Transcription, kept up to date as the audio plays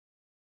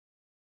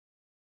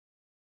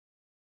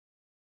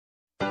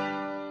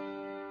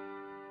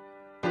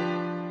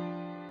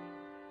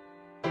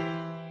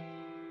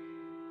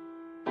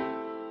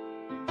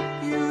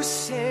You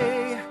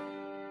say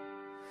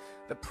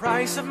the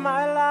price of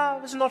my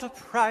love is not a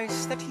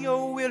price that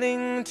you're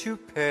willing to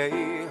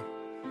pay.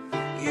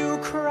 You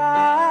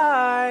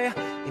cry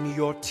in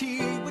your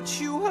tea,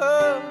 which you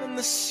hurl in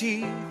the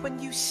sea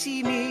when you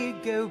see me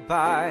go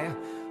by.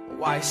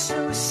 Why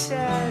so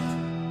sad?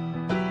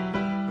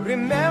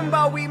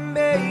 Remember we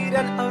made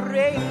an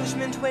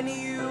arrangement when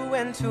you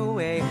went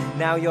away.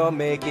 Now you're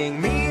making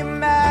me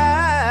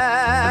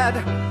mad.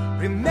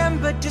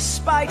 Remember,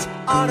 despite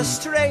our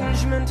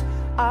estrangement,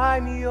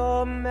 I'm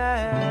your man.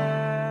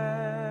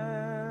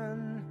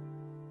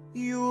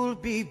 You'll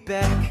be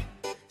back,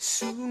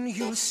 soon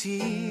you'll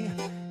see.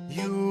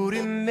 You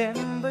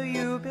remember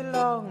you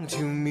belong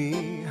to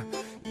me.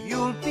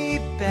 You'll be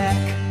back,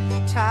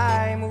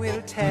 time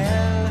will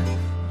tell.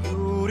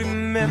 You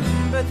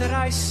remember that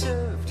I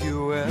served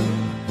you well.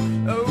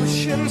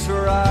 Oceans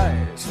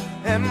rise,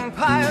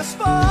 empires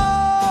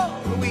fall.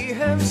 We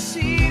have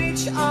seen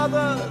each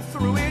other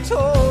through it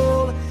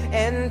all.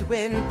 And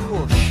when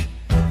push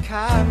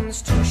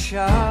comes to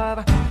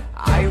shove,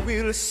 I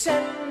will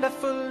send a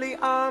fully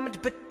armed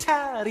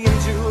battalion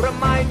to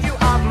remind you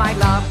of my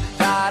love.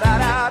 Da da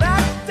da da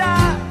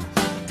da,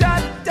 da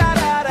da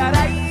da da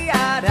da,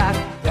 ya da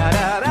da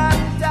da da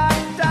da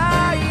da,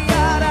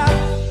 ya da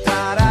da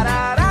da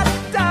da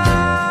da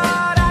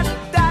da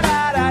da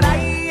da da,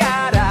 ya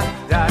da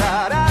da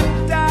da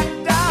da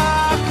da.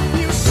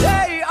 You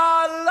say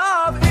our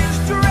love is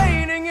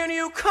draining and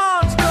you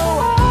can't go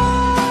on.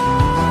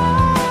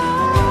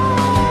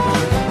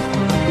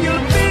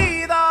 You'll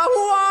be the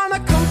one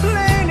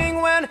complaining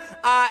when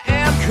I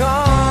am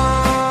gone.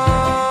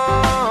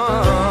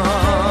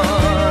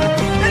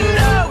 And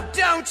no,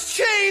 don't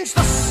change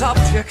the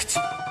subject,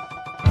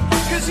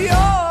 'cause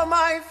you're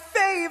my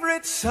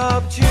favorite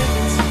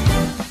subject.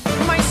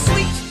 My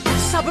sweet,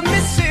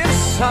 submissive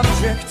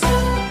subject.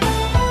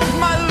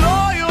 My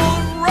loyal,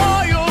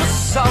 royal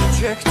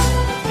subject.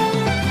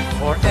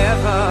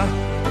 Forever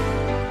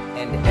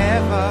and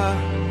ever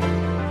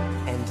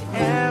and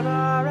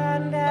ever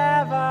and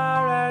ever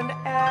and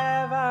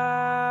ever.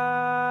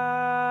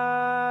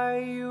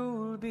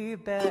 You'll be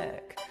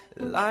back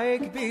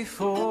like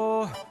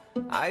before.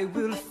 I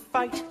will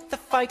fight the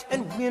fight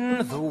and win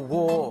the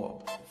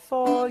war.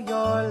 For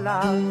your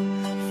love,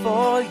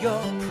 for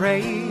your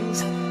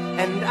praise.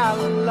 And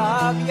I'll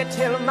love you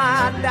till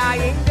my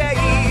dying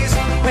days.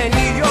 When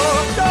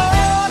you're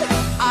gone,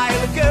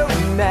 I'll go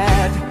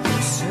mad.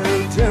 So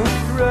don't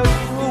throw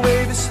away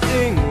this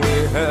thing we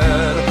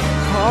had.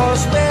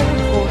 'Cause when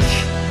push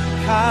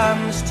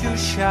comes to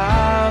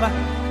shove,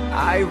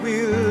 I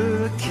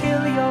will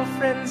kill your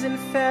friends and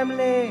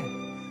family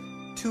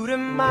to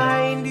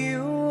remind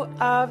you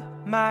of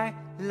my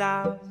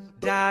love.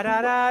 Da da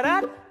da da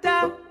da,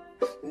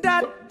 da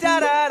da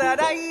da da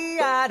da,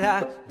 ya da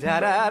da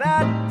da da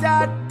da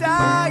da,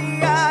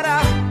 ya da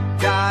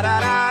da da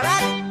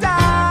da.